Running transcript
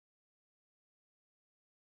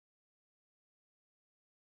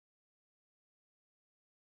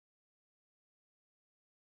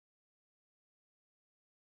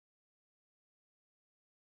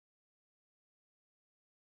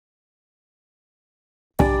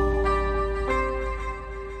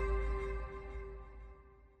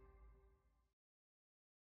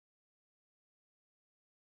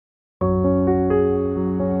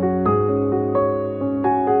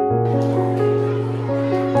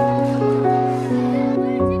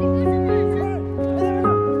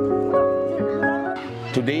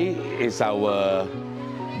is our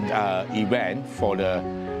event for the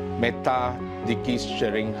Metta Dicky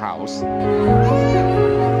Tsering house.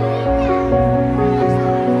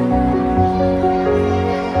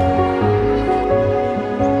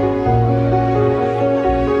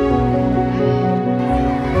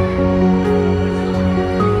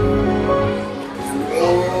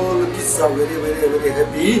 All the kids are very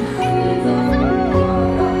happy.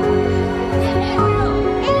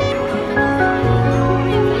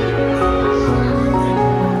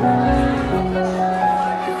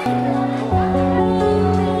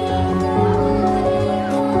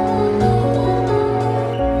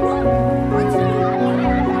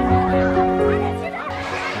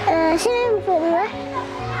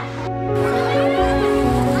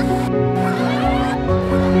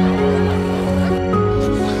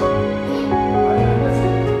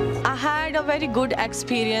 Very good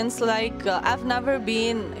experience. Like I've never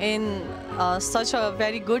been in such a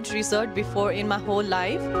very good resort before in my whole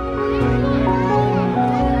life.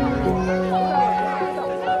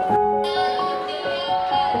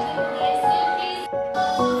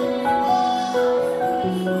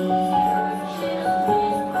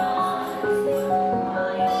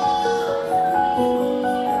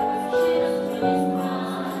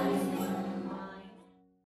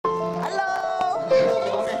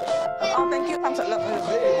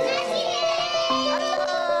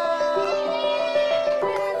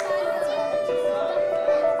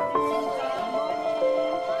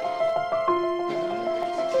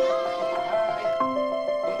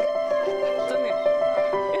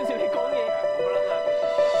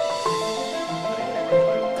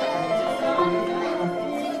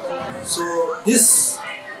 So this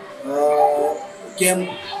camp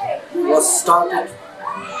was started.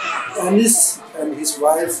 Ernest and his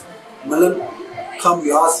wife Malan come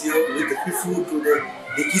last year with the Sifu to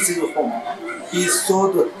the kids' home. He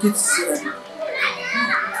saw the kids and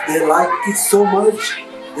they like it so much.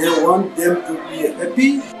 They want them to be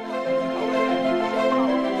happy.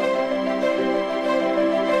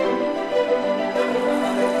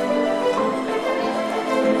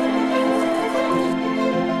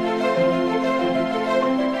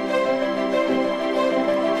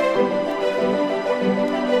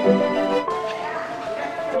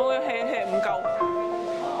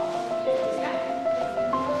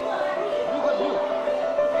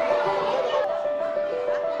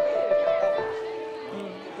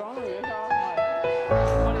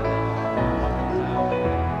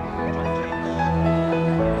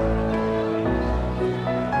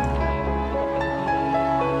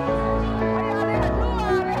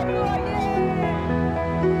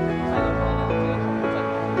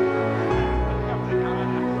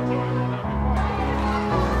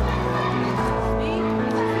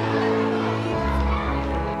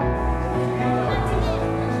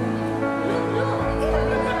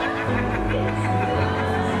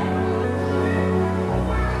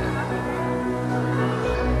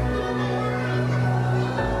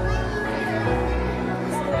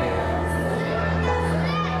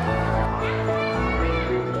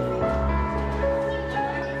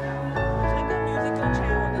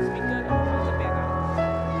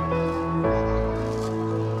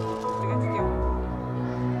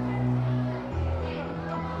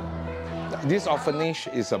 This orphanage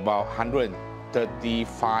is about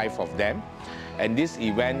 135 of them, and this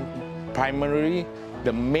event, primarily,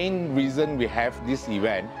 the main reason we have this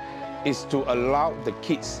event is to allow the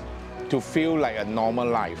kids to feel like a normal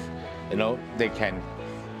life. You know, they can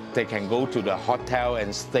go to the hotel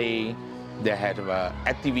and stay. They have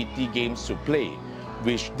activity games to play,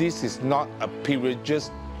 which this is not a privilege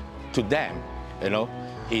to them, you know,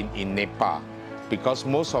 in Nepal, because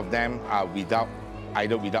most of them are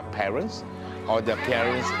either without parents, or their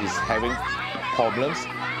parents is having problems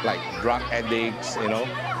like drug addicts, you know,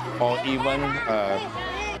 or even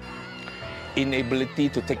inability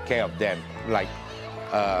to take care of them, like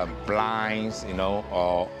blinds, you know,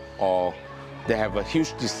 or they have a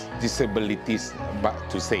huge disabilities, but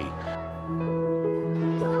to say.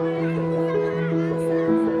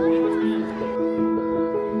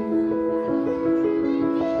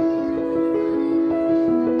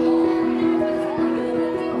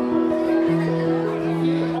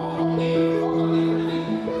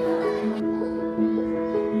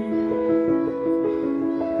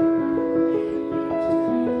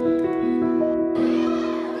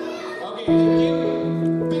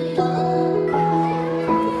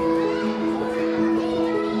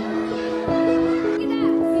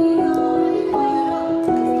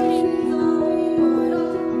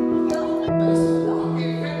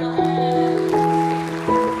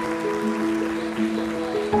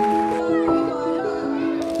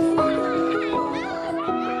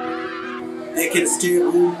 can stay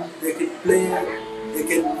room, they can play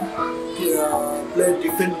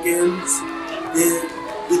different games, with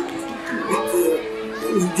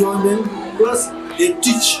enjoyment, plus they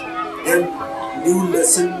teach them new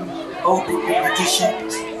lesson, how to competition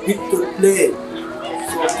with the play.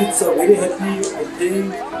 So kids are very happy and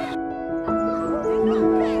playing.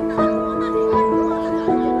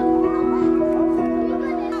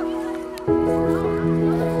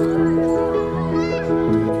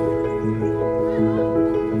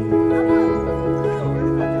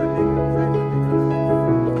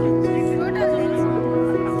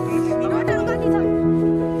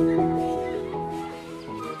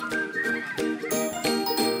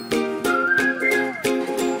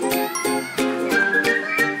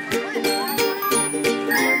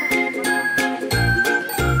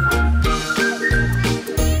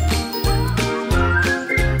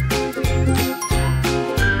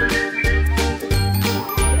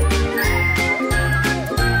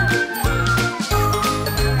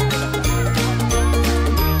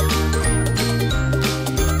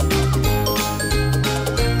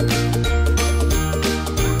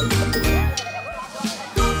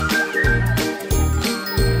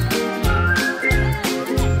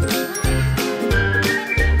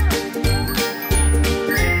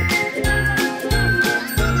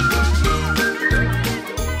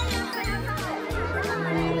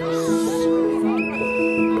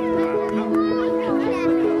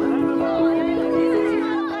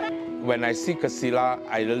 When I see Kasila,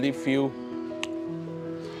 I really feel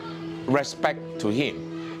respect to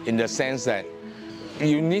him in the sense that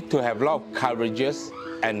you need to have a lot of courage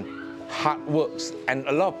and hard works and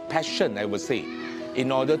a lot of passion, I would say,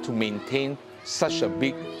 in order to maintain such a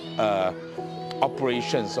big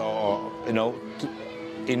operations, or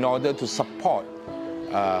in order to support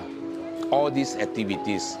all these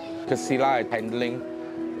activities. Kasila is handling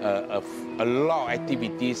a lot of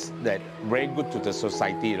activities that very good to the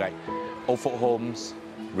society, like orphan homes,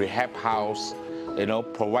 rehab house,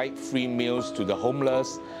 provide free meals to the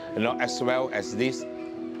homeless, as well as this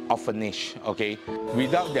orphanage. Okay,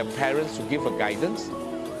 without their parents to give a guidance,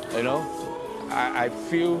 I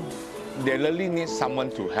feel they really need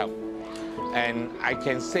someone to help. And I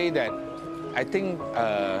can say that I think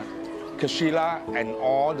Kasila and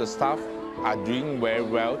all the staff are doing very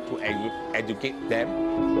well to educate them.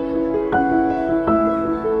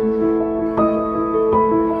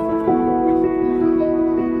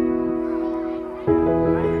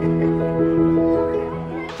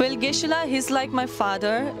 Well, Geshe, he's like my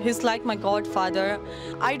father, he's like my godfather.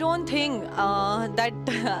 I don't think that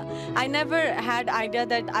I never had idea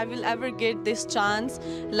that I will ever get this chance,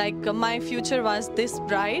 like my future was this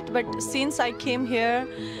bright. But since I came here,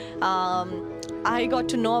 I got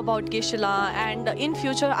to know about Geshe, and in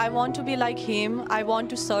future I want to be like him. I want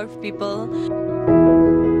to serve people.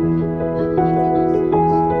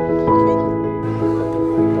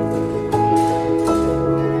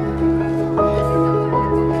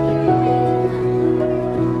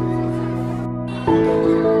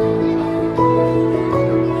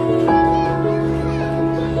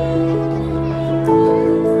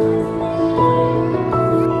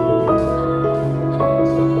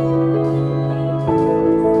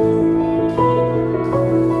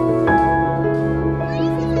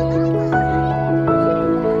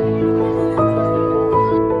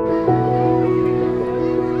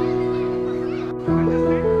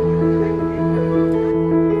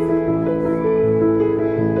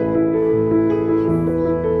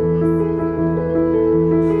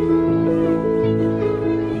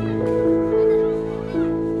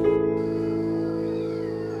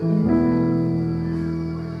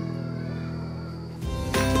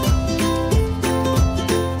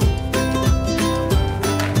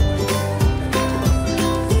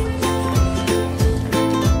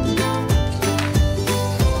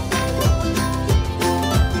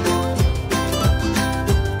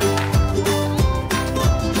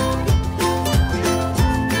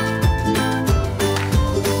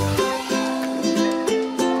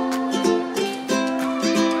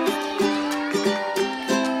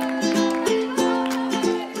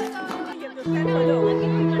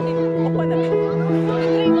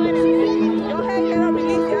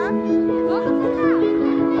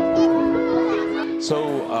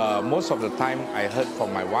 Most of the time I heard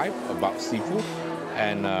from my wife about Sifu,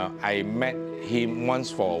 and I met him once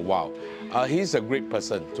for a while. He's a great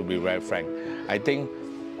person, to be very frank. I think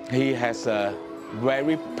he has a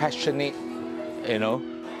very passionate,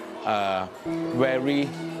 very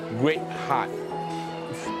great heart.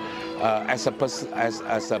 As a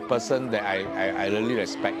person that I really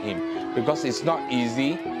respect him, because it's not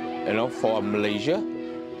easy, for Malaysia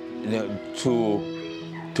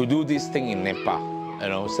to do this thing in Nepal,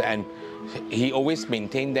 and he always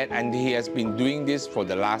maintained that, and he has been doing this for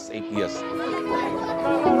the last 8 years.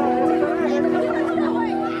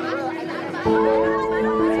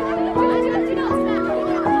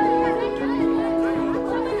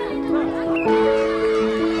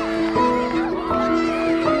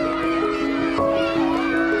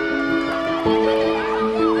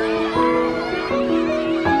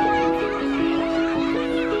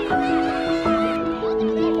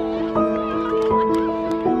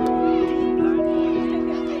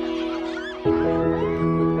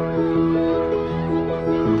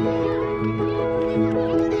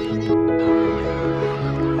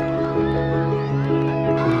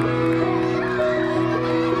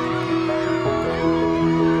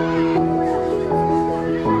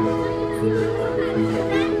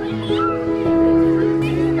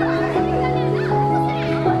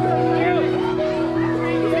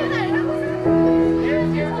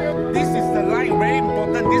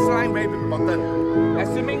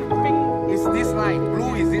 Assuming pink is this line,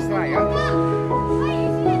 blue is this line.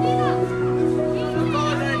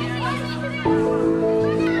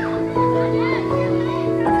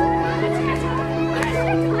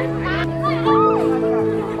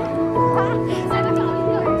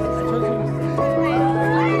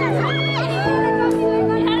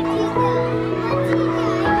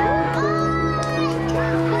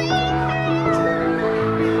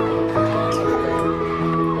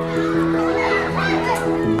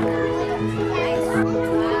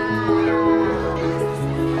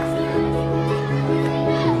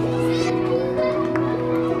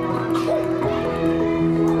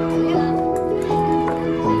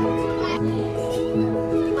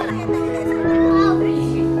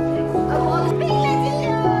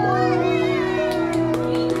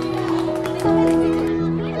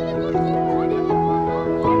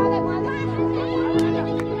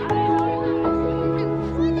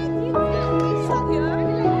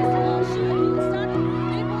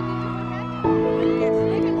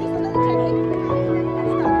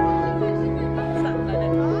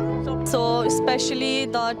 Especially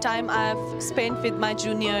the time I've spent with my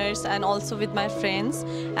juniors and also with my friends,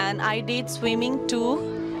 and I did swimming too.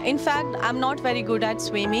 In fact, I'm not very good at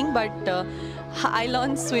swimming, but I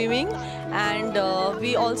learned swimming, and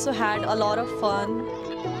we also had a lot of fun.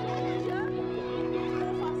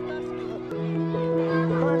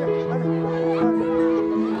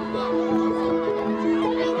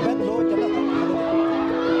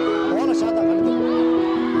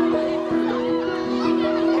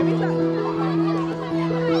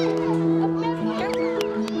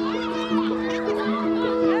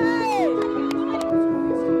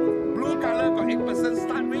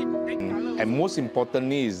 And most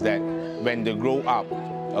importantly is that when they grow up,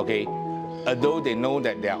 okay, although they know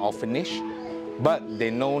that they are orphanage, but they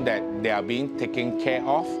know that they are being taken care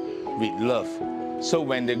of with love. So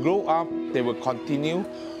when they grow up, they will continue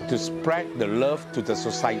to spread the love to the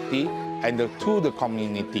society and to the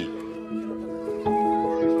community.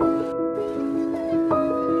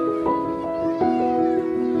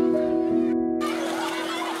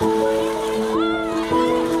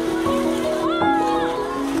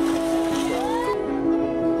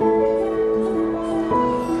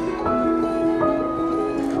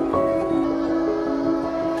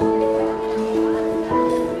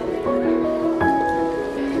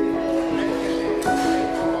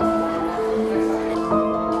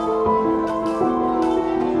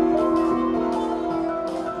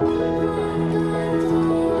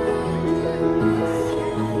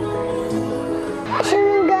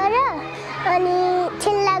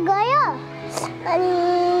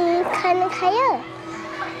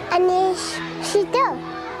 अनि शीतो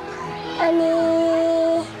अनि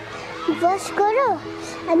brush गर्यो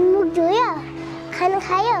अनि मुख धोयो खाना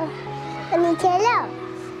खायो अनि खेल्यो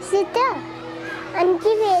सुत्यो अनि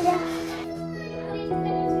के फेरि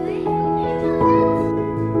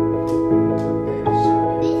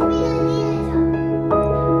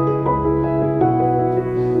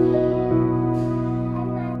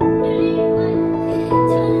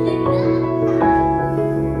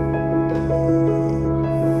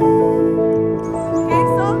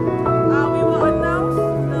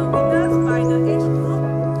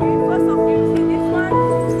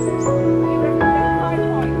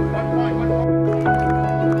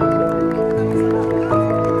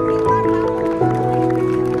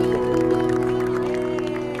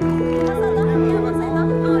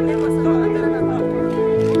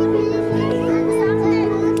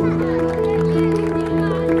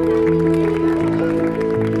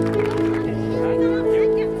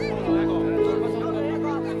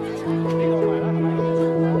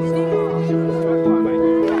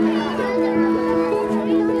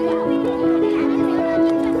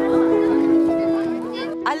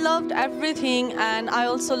I loved everything, and I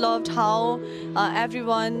also loved how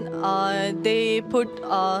everyone they put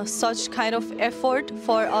such kind of effort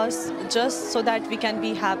for us just so that we can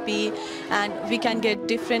be happy and we can get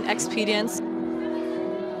different experience.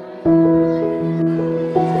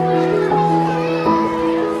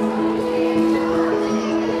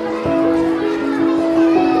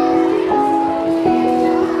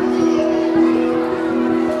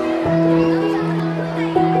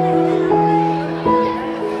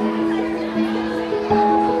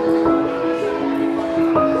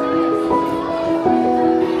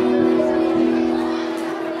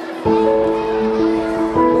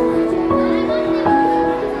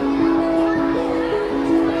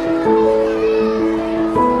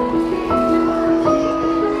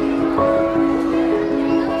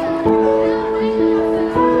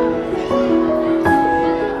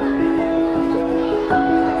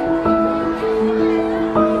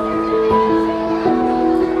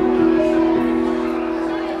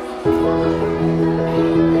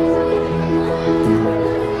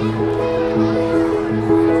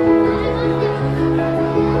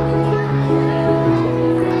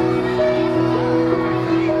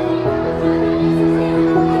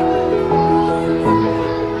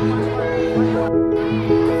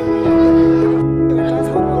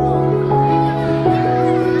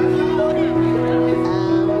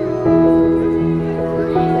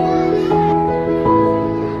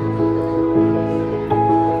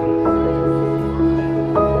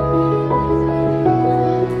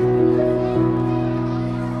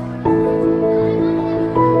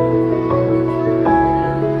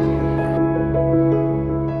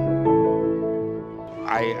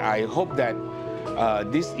 I hope that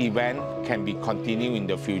this event can be continued in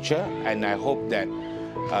the future, and I hope that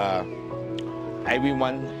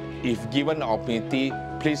everyone, if given the opportunity,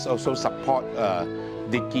 please also support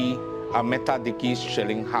Metta Dicky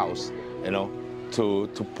Tsering House, to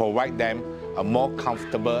provide them a more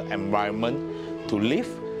comfortable environment to live,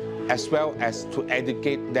 as well as to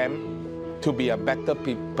educate them to be a better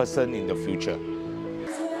person in the future.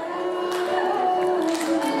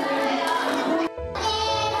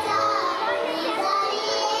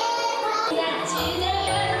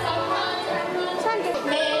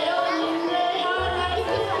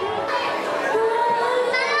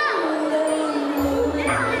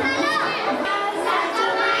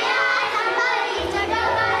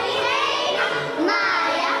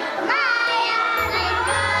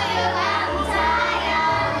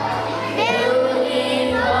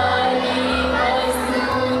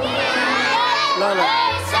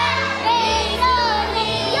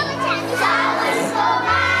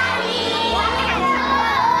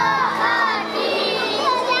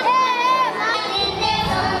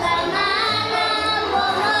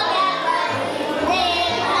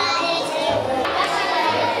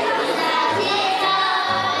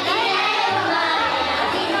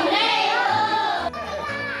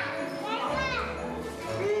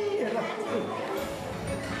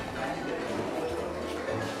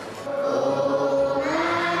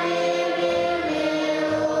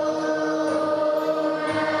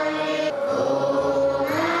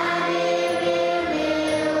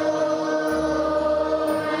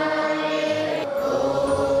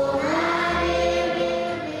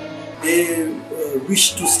 They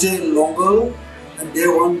wish to stay longer, and they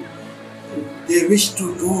wish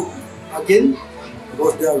to do again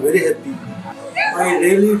because they are very happy. I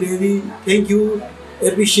really thank you,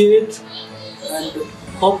 appreciate, and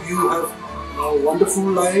hope you have a wonderful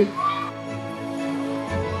life.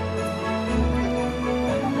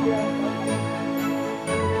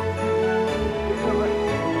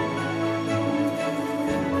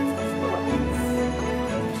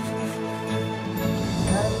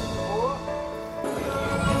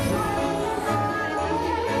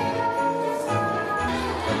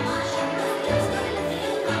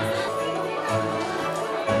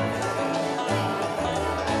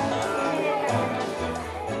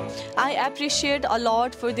 I appreciate a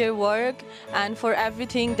lot for their work and for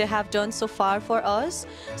everything they have done so far for us.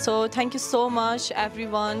 So thank you so much,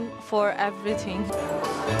 everyone, for everything.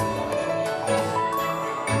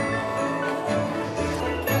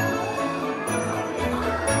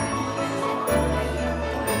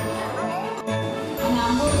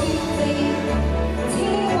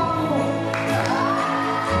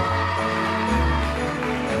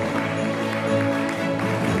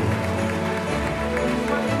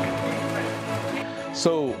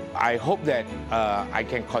 So I hope that I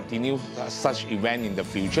can continue such event in the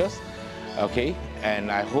future, okay?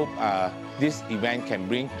 And I hope this event can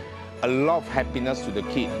bring a lot of happiness to the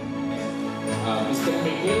kid. Mr.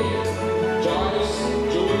 Joyce,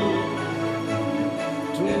 Julie.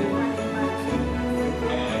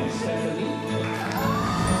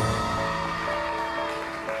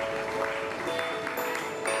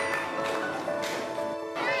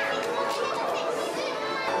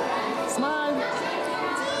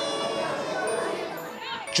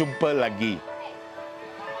 jumpa lagi.